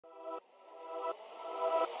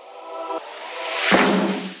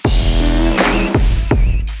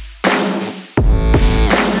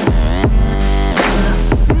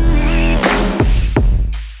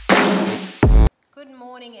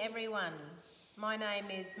My name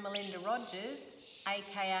is Melinda Rogers,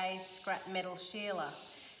 aka Scrapmetalsheila,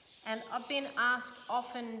 and I've been asked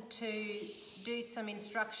often to do some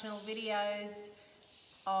instructional videos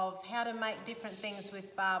of how to make different things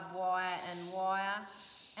with barbed wire and wire,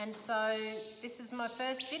 and so this is my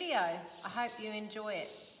first video. I hope you enjoy it.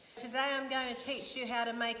 Today I'm going to teach you how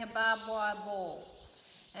to make a barbed wire ball,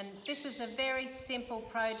 and this is a very simple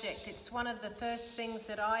project. It's one of the first things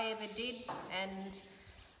that I ever did, and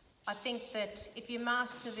I think that if you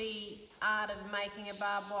master the art of making a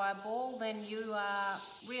barbed wire ball, then you are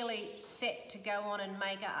really set to go on and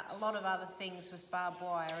make a lot of other things with barbed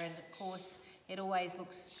wire, and of course it always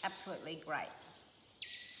looks absolutely great.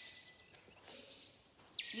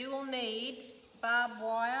 You will need barbed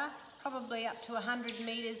wire, probably up to 100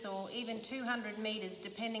 metres or even 200 metres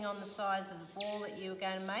depending on the size of the ball that you're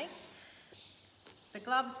going to make. The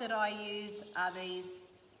gloves that I use are these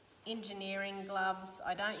engineering gloves.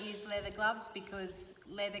 I don't use leather gloves because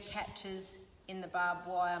leather catches in the barbed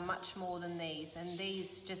wire much more than these, and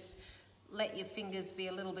these just let your fingers be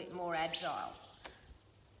a little bit more agile.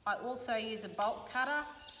 I also use a bolt cutter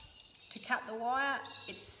to cut the wire.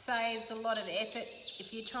 It saves a lot of effort.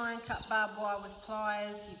 If you try and cut barbed wire with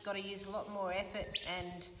pliers, you've got to use a lot more effort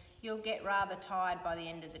and you'll get rather tired by the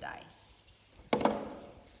end of the day.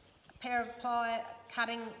 A pair of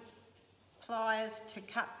cutting pliers to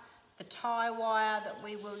cut the tie wire that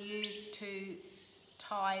we will use to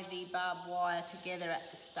tie the barbed wire together at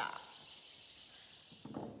the start.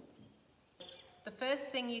 The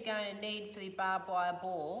first thing you're going to need for the barbed wire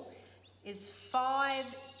ball is 5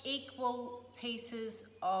 equal pieces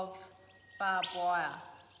of barbed wire.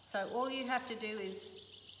 So all you have to do is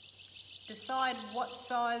decide what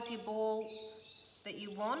size your ball that you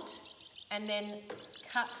want, and then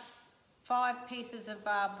cut 5 pieces of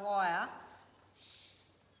barbed wire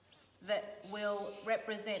that will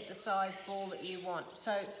represent the size ball that you want.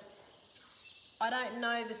 So I don't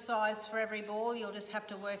know the size for every ball, you'll just have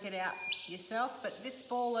to work it out yourself, but this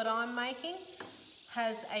ball that I'm making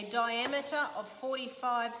has a diameter of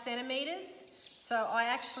 45 centimetres, so I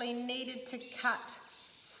actually needed to cut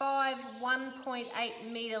 5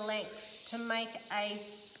 1.8 metre lengths to make a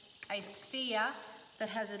sphere that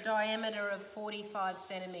has a diameter of 45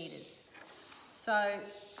 centimetres. So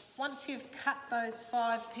once you've cut those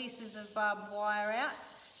 5 pieces of barbed wire out,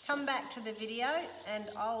 come back to the video and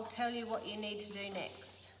I'll tell you what you need to do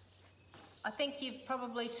next. I think you've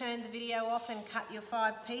probably turned the video off and cut your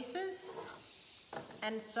 5 pieces.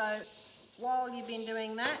 And so while you've been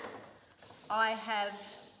doing that, I have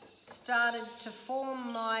started to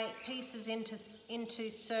form my pieces into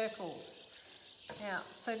circles. Now,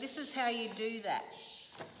 so this is how you do that.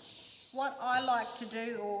 What I like to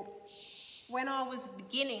do, or when I was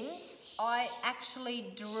beginning, I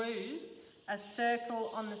actually drew a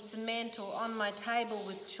circle on the cement or on my table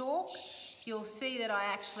with chalk. You'll see that I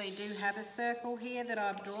actually do have a circle here that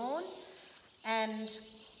I've drawn, and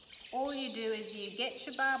all you do is you get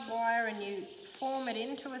your barbed wire and you form it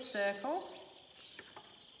into a circle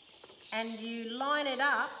and you line it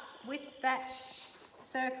up with that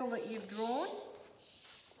circle that you've drawn.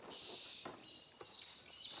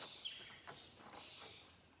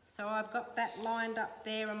 So I've got that lined up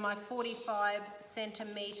there in my 45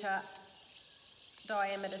 centimetre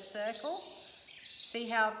diameter circle. See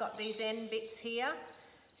how I've got these end bits here?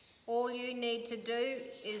 All you need to do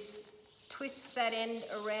is twist that end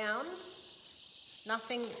around.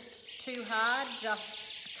 Nothing too hard, just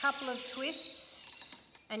a couple of twists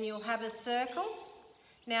and you'll have a circle.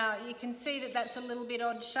 Now you can see that that's a little bit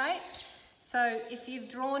odd shaped, so if you've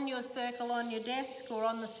drawn your circle on your desk or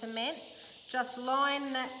on the cement, just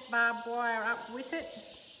line that barbed wire up with it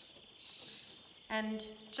and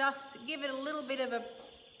just give it a little bit of a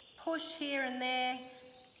push here and there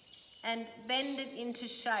and bend it into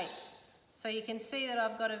shape. So you can see that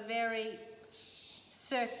I've got a very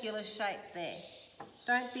circular shape there.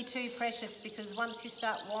 Don't be too precious, because once you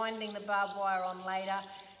start winding the barbed wire on later,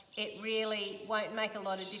 it really won't make a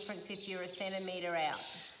lot of difference if you're a centimetre out.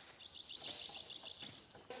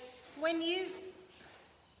 When you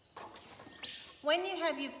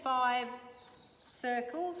have your 5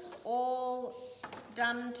 circles all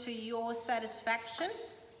done to your satisfaction,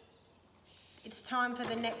 it's time for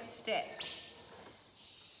the next step.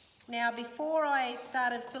 Now, before I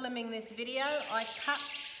started filming this video, I cut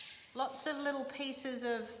lots of little pieces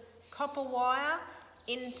of copper wire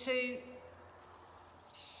into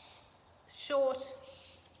short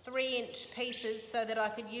 3-inch pieces so that I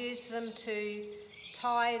could use them to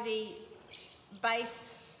tie the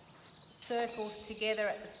base circles together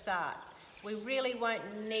at the start. We really won't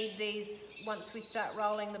need these once we start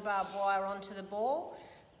rolling the barbed wire onto the ball,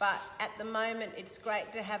 but at the moment it's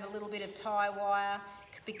great to have a little bit of tie wire.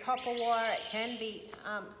 It could be copper wire, it can be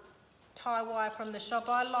tie wire from the shop.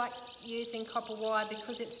 I like using copper wire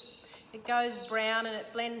because it goes brown and it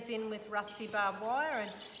blends in with rusty barbed wire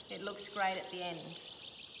and it looks great at the end.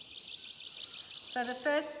 So the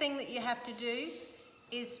first thing that you have to do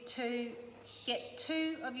is to get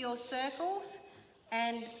 2 of your circles,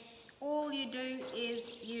 and all you do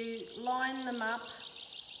is you line them up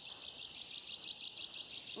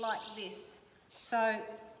like this. So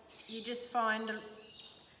you just find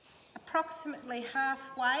approximately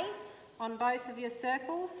halfway on both of your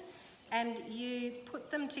circles and you put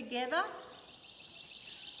them together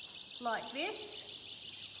like this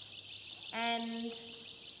and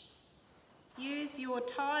use your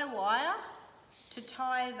tie wire to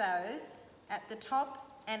tie those at the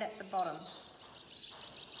top and at the bottom.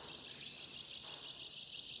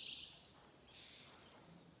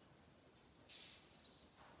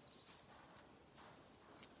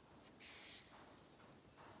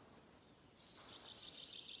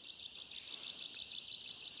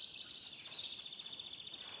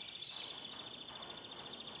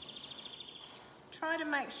 Try to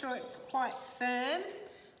make sure it's quite firm,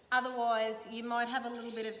 otherwise you might have a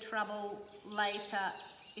little bit of trouble later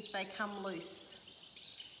if they come loose.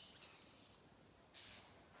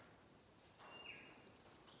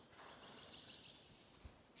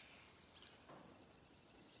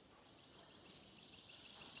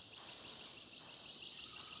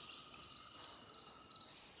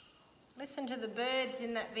 Listen to the birds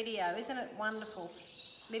in that video, isn't it wonderful,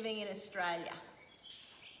 living in Australia?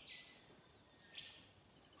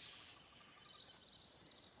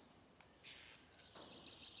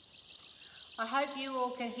 I hope you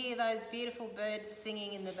all can hear those beautiful birds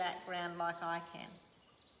singing in the background like I can.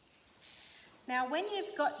 Now when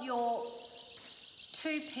you've got your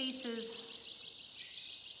 2 pieces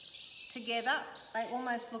together, they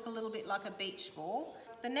almost look a little bit like a beach ball.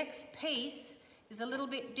 The next piece is a little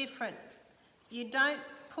bit different. You don't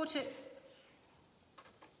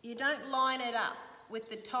line it up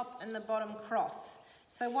with the top and the bottom cross.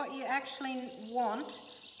 So what you actually want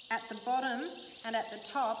at the bottom and at the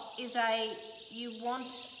top is you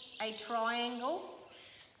want a triangle.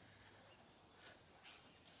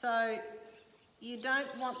 So you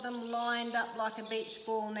don't want them lined up like a beach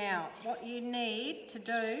ball now. What you need to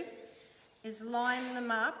do is line them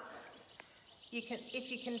up. If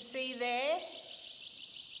you can see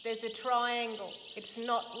there's a triangle. It's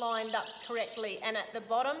not lined up correctly. And at the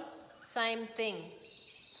bottom, same thing.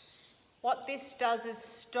 What this does is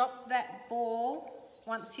stop that ball.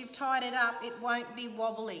 Once you've tied it up, it won't be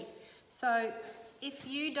wobbly. So if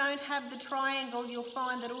you don't have the triangle, you'll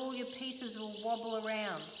find that all your pieces will wobble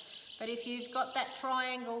around. But if you've got that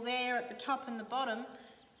triangle there at the top and the bottom,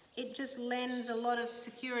 it just lends a lot of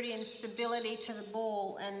security and stability to the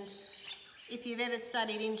ball. And if you've ever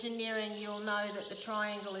studied engineering, you'll know that the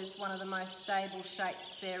triangle is one of the most stable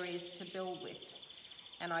shapes there is to build with.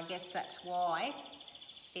 And I guess that's why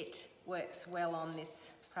it works well on this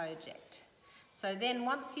project. So then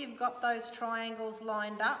once you've got those triangles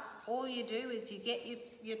lined up, all you do is you get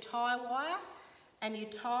your tie wire and you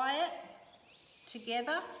tie it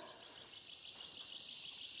together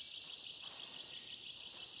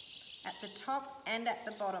at the top and at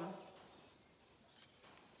the bottom.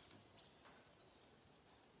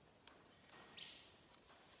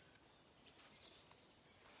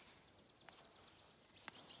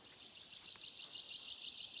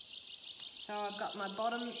 So I've got my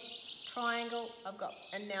bottom triangle,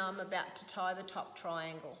 and now I'm about to tie the top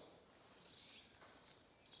triangle.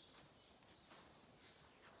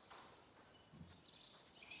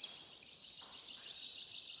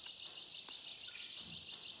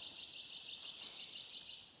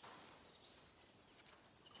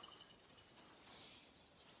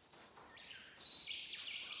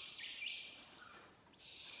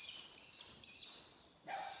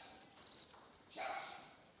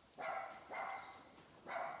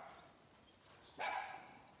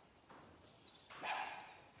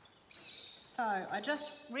 So I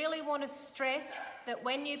just really want to stress that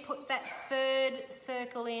when you put that 3rd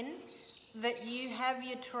circle in, that you have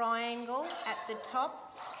your triangle at the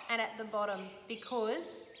top and at the bottom,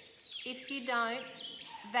 because if you don't,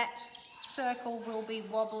 that circle will be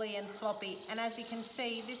wobbly and floppy. And as you can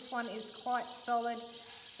see, this one is quite solid.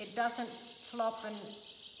 It doesn't flop and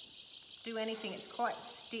do anything. It's quite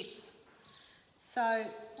stiff. So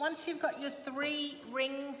once you've got your 3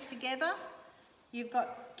 rings together, you've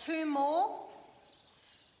got 2 more.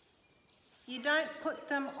 You don't put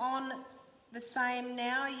them on the same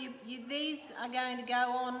now. These are going to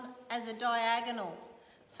go on as a diagonal.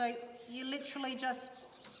 So you literally just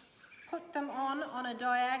put them on a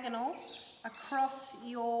diagonal across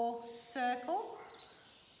your circle.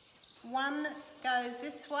 One goes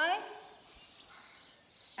this way,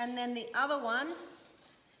 and then the other one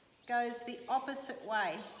goes the opposite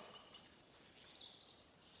way.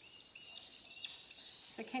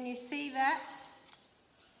 So can you see that?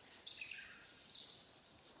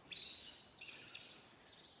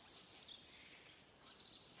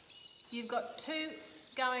 You've got two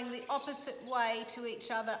going the opposite way to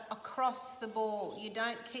each other across the ball. You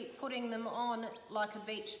don't keep putting them on like a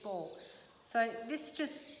beach ball. So this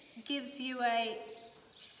just gives you a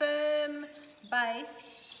firm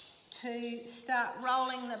base to start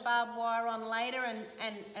rolling the barbed wire on later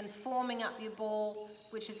and forming up your ball,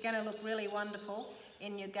 which is going to look really wonderful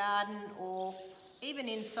in your garden or even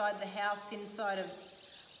inside the house, inside of...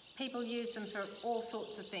 People use them for all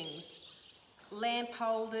sorts of things. Lamp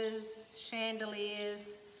holders,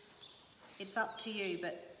 chandeliers, it's up to you,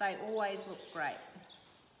 but they always look great.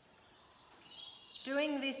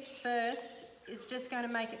 Doing this first is just going to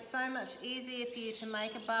make it so much easier for you to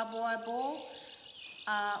make a barbed wire ball.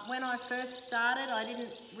 When I first started, I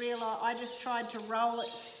didn't realise, I just tried to roll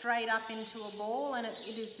it straight up into a ball, and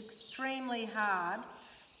it is extremely hard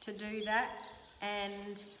to do that.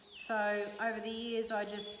 And so over the years I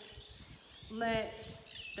just learnt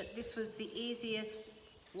that this was the easiest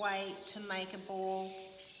way to make a ball,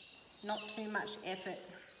 not too much effort,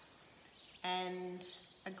 and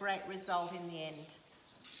a great result in the end.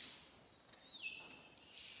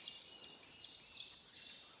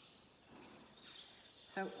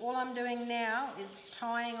 So all I'm doing now is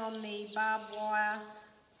tying on the barbed wire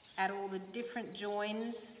at all the different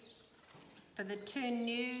joins for the two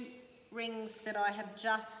new rings that I have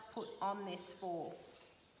just put on this ball.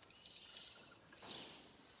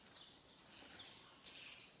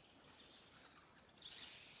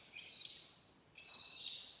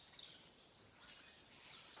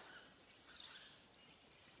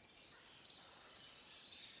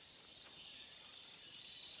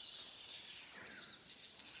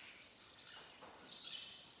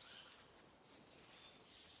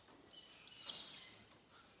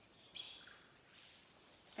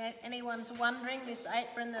 If anyone's wondering, this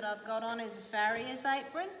apron that I've got on is a farrier's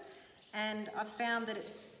apron, and I've found that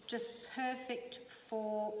it's just perfect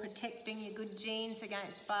for protecting your good jeans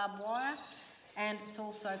against barbed wire, and it's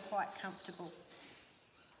also quite comfortable.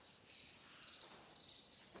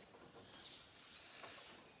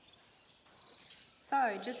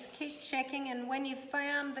 So just keep checking, and when you've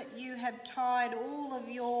found that you have tied all of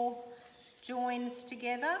your joins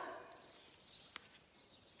together,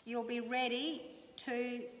 you'll be ready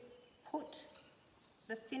to put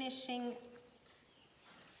the finishing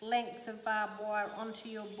length of barbed wire onto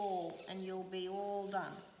your ball, and you'll be all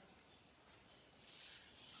done.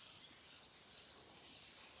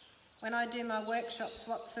 When I do my workshops,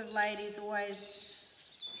 lots of ladies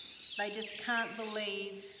they just can't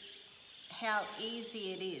believe how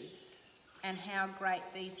easy it is and how great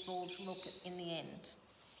these balls look in the end.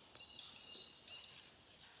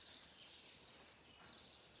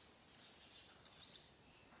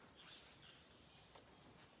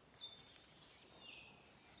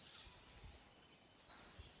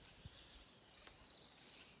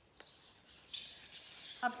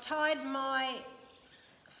 I've tied my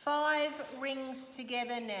 5 rings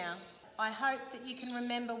together now. I hope that you can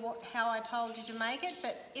remember how I told you to make it,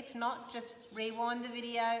 but if not, just rewind the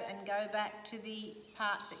video and go back to the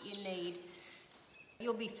part that you need.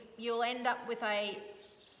 You'll end up with a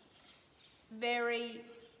very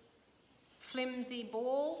flimsy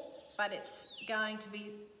ball, but it's going to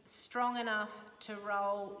be strong enough to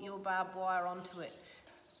roll your barbed wire onto it.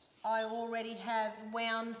 I already have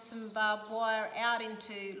wound some barbed wire out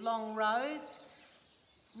into long rows,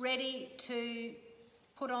 ready to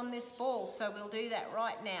put on this ball, so we'll do that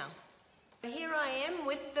right now. Here I am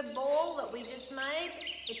with the ball that we just made.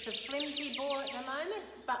 It's a flimsy ball at the moment,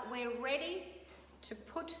 but we're ready to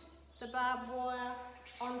put the barbed wire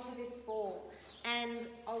onto this ball. And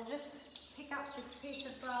I'll just pick up this piece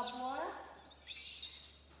of barbed wire.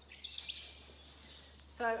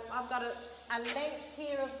 So I've got a length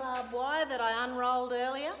here of barbed wire that I unrolled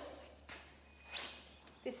earlier.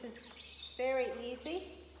 This is very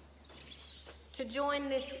easy. To join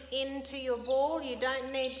this into your ball, you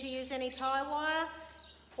don't need to use any tie wire.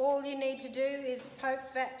 All you need to do is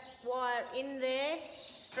poke that wire in there,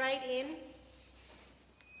 straight in,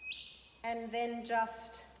 and then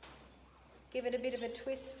just give it a bit of a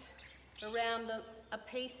twist around a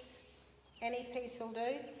piece. Any piece will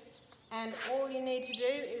do. And all you need to do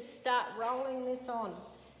is start rolling this on.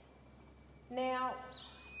 Now,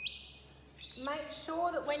 make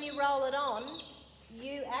sure that when you roll it on,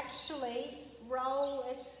 you actually roll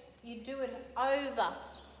it, you do it over.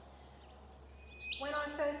 When I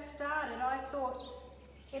first started, I thought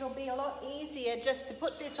it'll be a lot easier just to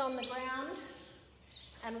put this on the ground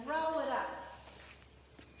and roll it up.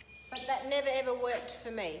 But that never ever worked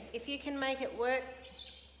for me. If you can make it work,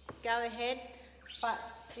 go ahead. But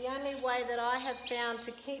the only way that I have found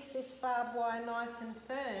to keep this barbed wire nice and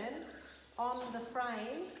firm on the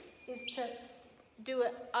frame is to do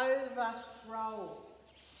it over roll.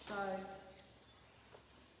 So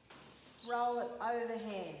roll it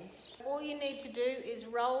overhand. All you need to do is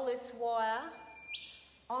roll this wire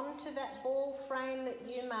onto that ball frame that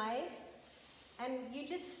you made, and you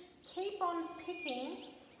just keep on picking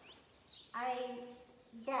a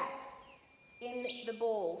gap in the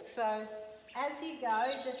ball. So as you go,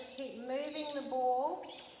 just keep moving the ball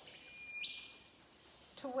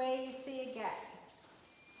to where you see a gap.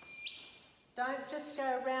 Don't just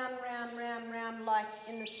go round, round, round, round like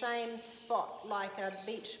in the same spot like a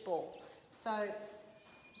beach ball. So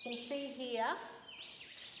you can see here,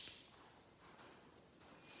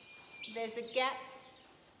 there's a gap,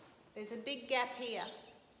 there's a big gap here.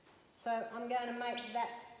 So I'm going to make that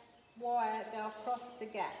wire go across the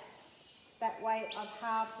gap. That way I've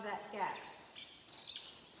halved that gap.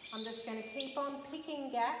 I'm just going to keep on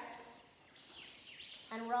picking gaps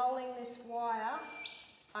and rolling this wire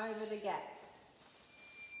over the gaps.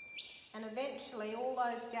 And eventually all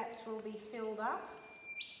those gaps will be filled up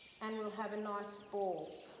and we'll have a nice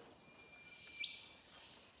ball.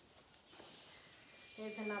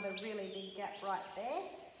 There's another really big gap right there.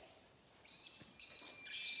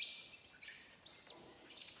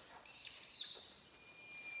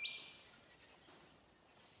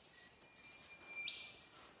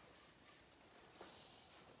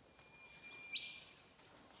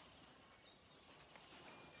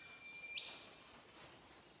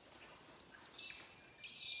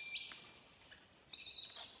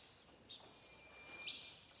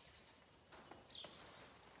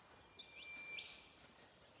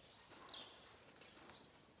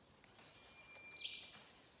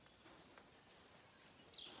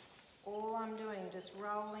 All I'm doing, just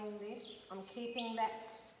rolling this, I'm keeping that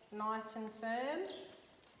nice and firm,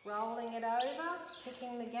 rolling it over,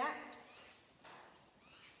 picking the gaps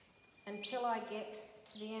until I get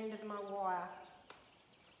to the end of my wire.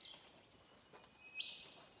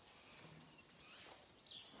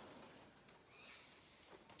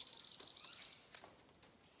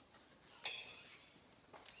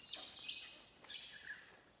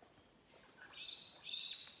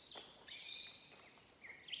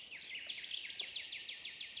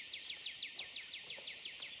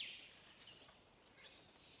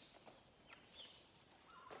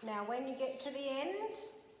 Now when you get to the end,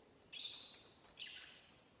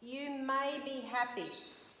 you may be happy.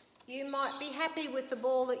 You might be happy with the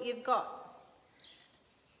ball that you've got.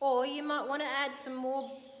 Or you might want to add some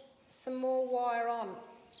more wire on.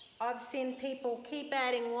 I've seen people keep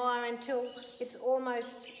adding wire until it's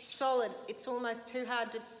almost solid. It's almost too hard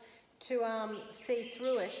to see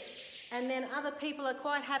through it. And then other people are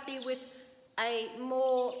quite happy with a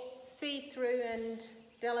more see-through and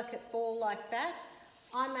delicate ball like that.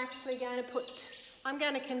 I'm actually going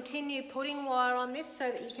to continue putting wire on this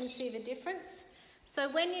so that you can see the difference. So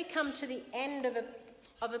when you come to the end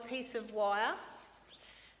of a piece of wire,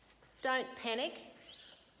 don't panic.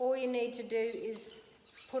 All you need to do is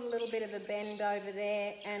put a little bit of a bend over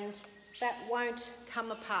there and that won't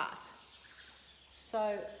come apart.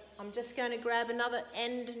 So I'm just going to grab another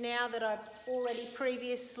end now that I've already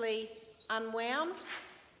previously unwound,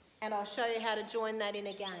 and I'll show you how to join that in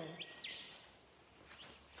again.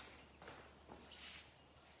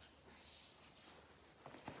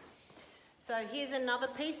 So here's another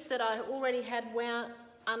piece that I already had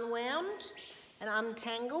unwound and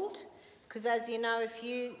untangled, because as you know, if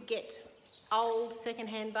you get old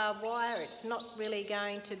second-hand barbed wire, it's not really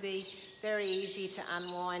going to be very easy to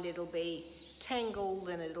unwind. It'll be tangled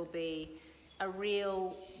and it'll be a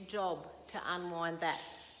real job to unwind that.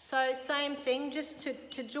 So same thing, just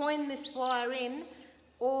to join this wire in,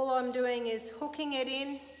 all I'm doing is hooking it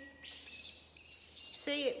in.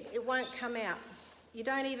 See, it won't come out. You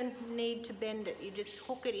don't even need to bend it. You just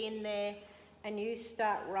hook it in there and you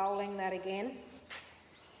start rolling that again.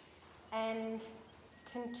 And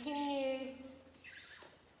continue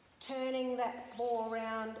turning that ball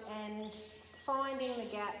around and finding the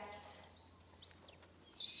gaps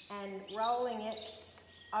and rolling it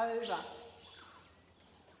over.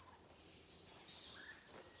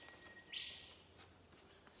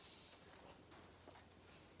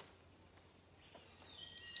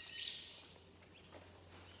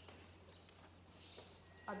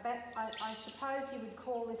 I I suppose you would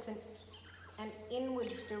call this an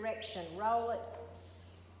inwards direction. Roll it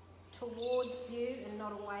towards you and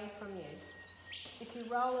not away from you. If you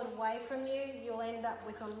roll it away from you, you'll end up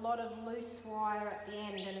with a lot of loose wire at the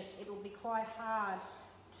end, and it'll be quite hard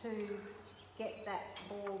to get that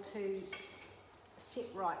ball to sit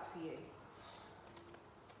right for you.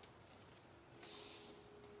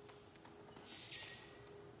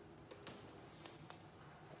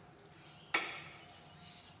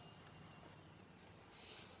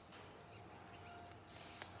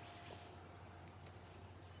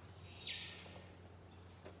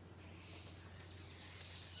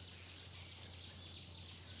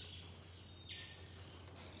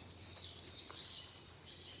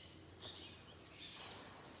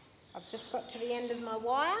 I've just got to the end of my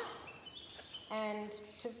wire, and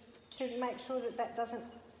to make sure that that doesn't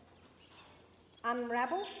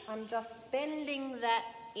unravel, I'm just bending that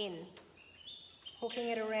in, hooking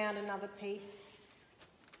it around another piece.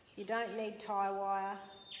 You don't need tie wire.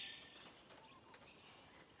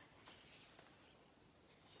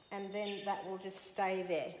 And then that will just stay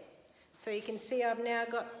there. So you can see I've now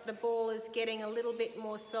got the ball is getting a little bit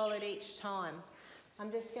more solid each time.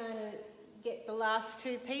 I'm just going to get the last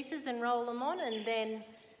two pieces and roll them on, and then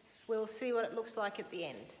we'll see what it looks like at the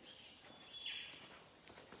end.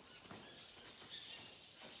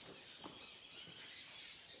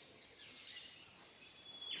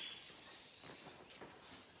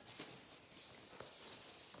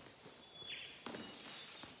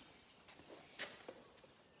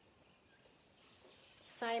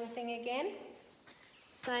 Same thing again.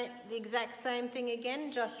 The exact same thing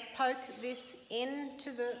again, just poke this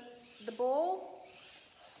into the ball,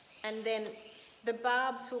 and then the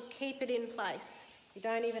barbs will keep it in place. You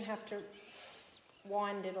don't even have to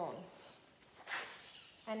wind it on.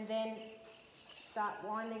 And then start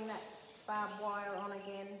winding that barbed wire on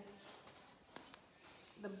again.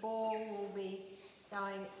 The ball will be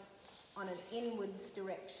going on an inwards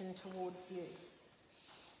direction towards you.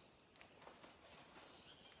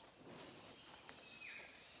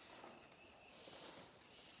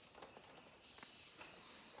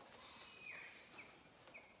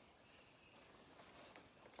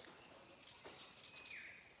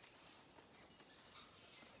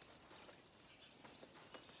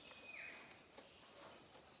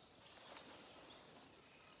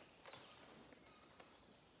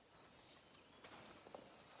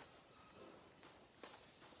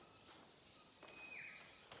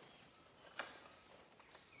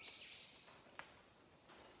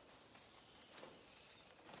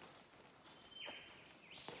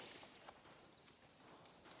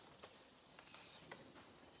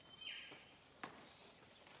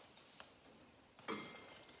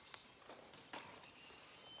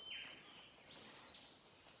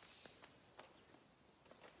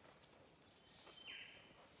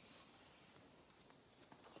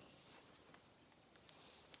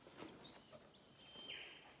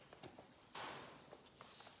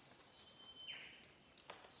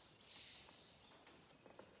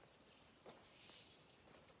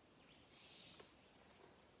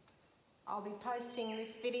 I'll be posting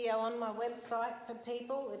this video on my website for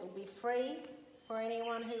people. It'll be free for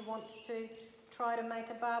anyone who wants to try to make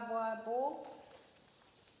a barbed wire ball.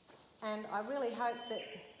 And I really hope that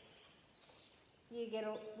you get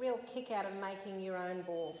a real kick out of making your own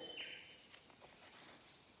ball.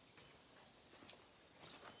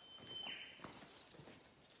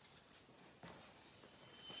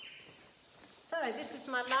 So this is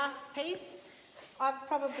my last piece. I've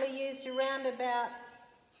probably used around about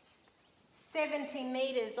 70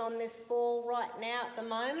 metres on this ball right now at the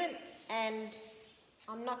moment, and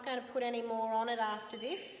I'm not going to put any more on it after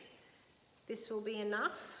this. This will be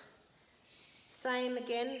enough. Same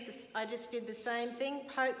again, I just did the same thing,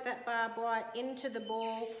 poke that barbed wire into the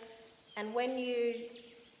ball, and when you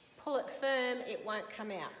pull it firm, it won't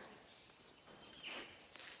come out.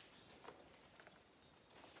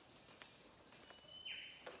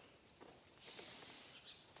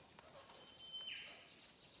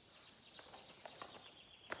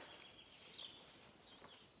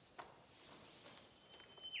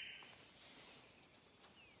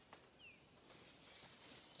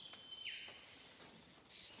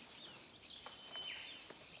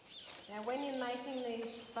 Now when you're making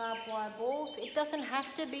these barbed wire balls, it doesn't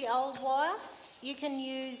have to be old wire. You can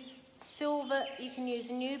use silver, you can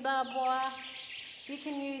use new barbed wire, you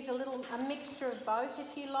can use a mixture of both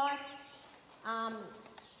if you like. I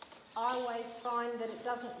always find that it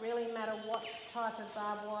doesn't really matter what type of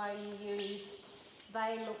barbed wire you use,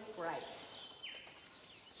 they look great.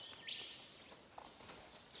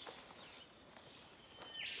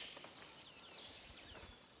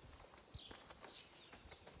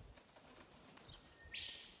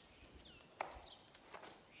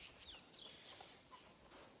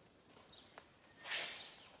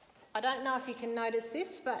 don't know if you can notice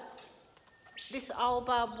this, but this old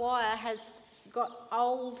barbed wire has got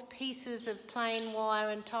old pieces of plain wire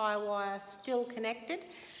and tie wire still connected.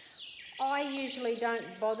 I usually don't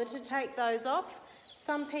bother to take those off.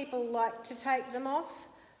 Some people like to take them off.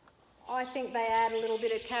 I think they add a little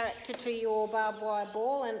bit of character to your barbed wire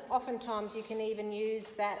ball, and oftentimes you can even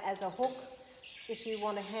use that as a hook if you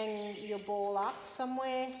want to hang your ball up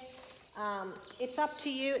somewhere. It's up to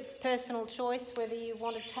you, it's personal choice whether you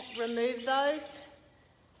want to remove those.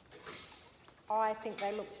 I think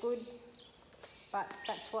they look good, but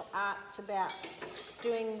that's what art's about,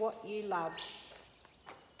 doing what you love.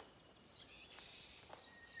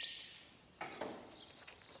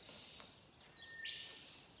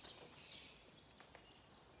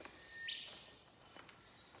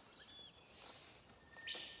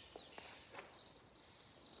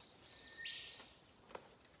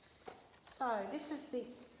 So this is the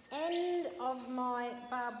end of my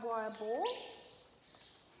barbed wire ball.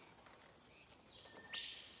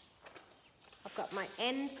 I've got my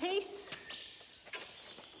end piece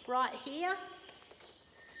right here.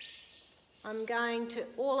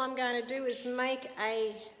 All I'm going to do is make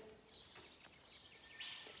an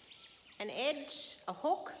edge, a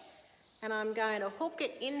hook, and I'm going to hook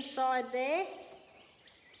it inside there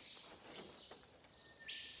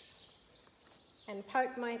and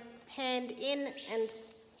poke my hand in and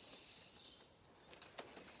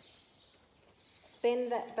bend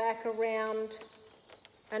that back around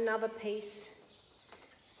another piece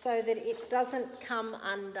so that it doesn't come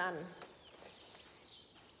undone.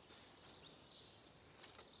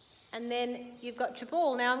 And then you've got your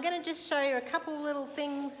ball. Now I'm going to just show you a couple of little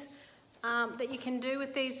things that you can do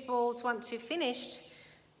with these balls once you're finished.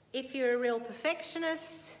 If you're a real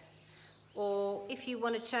perfectionist or if you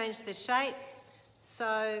want to change the shape.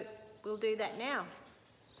 So we'll do that now.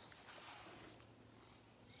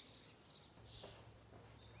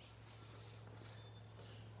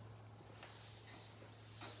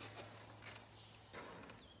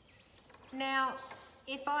 Now,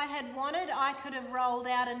 if I had wanted, I could have rolled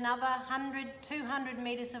out another 100, 200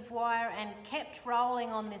 metres of wire and kept rolling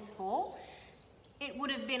on this ball. It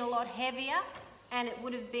would have been a lot heavier and it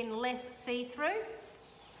would have been less see-through.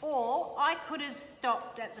 Or I could have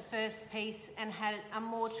stopped at the first piece and had a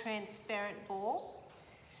more transparent ball,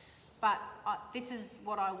 but this is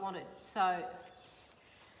what I wanted. So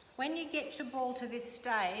when you get your ball to this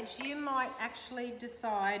stage, you might actually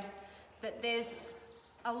decide that there's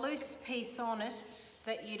a loose piece on it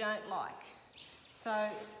that you don't like. So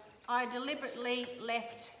I deliberately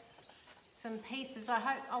left some pieces.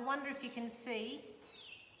 I wonder if you can see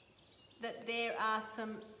that there are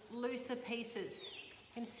some looser pieces.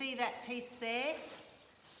 You can see that piece there.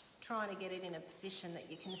 Trying to get it in a position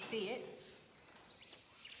that you can see it.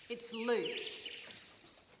 It's loose.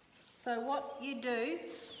 So what you do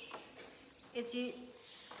is you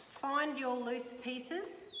find your loose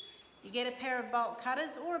pieces. You get a pair of bolt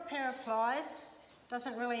cutters or a pair of pliers,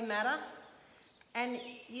 doesn't really matter. And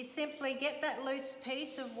you simply get that loose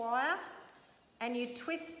piece of wire and you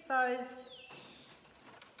twist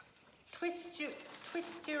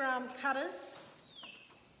your cutters.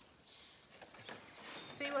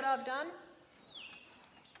 See what I've done?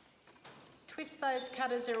 Twist those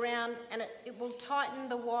cutters around and it will tighten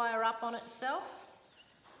the wire up on itself,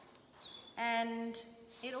 and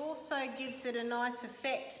it also gives it a nice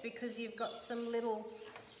effect because you've got some little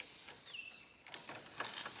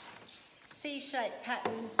C-shaped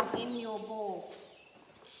patterns in your ball.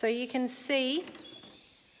 So you can see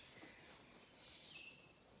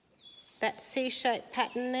that C-shaped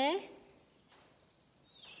pattern there.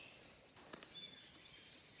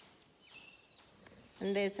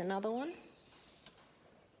 And there's another one.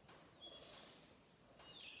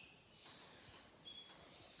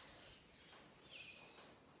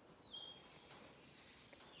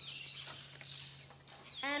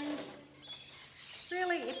 And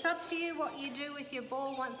really, it's up to you what you do with your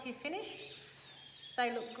ball once you're finished.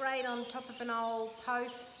 They look great on top of an old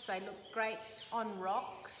post. They look great on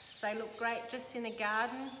rocks. They look great just in a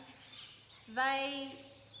garden.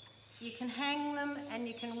 You can hang them and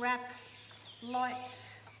you can wrap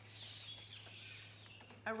lights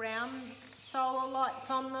around, solar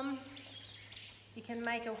lights on them. You can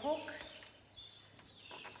make a hook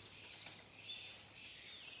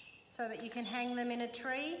so that you can hang them in a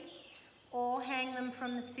tree or hang them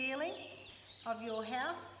from the ceiling of your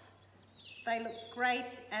house. They look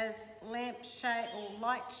great as lamp shade or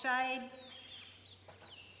light shades.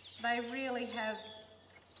 They really have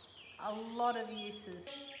a lot of uses.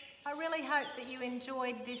 I really hope that you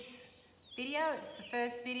enjoyed this video. It's the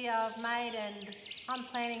first video I've made and I'm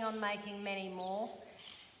planning on making many more.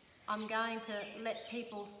 I'm going to let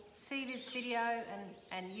people see this video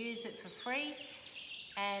and use it for free,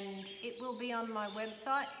 and it will be on my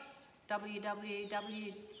website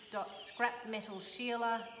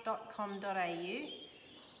www.scrapmetalsheila.com.au,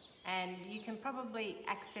 and you can probably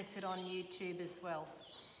access it on YouTube as well.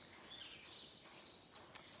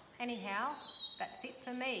 Anyhow, that's it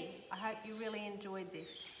for me. I hope you really enjoyed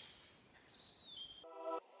this.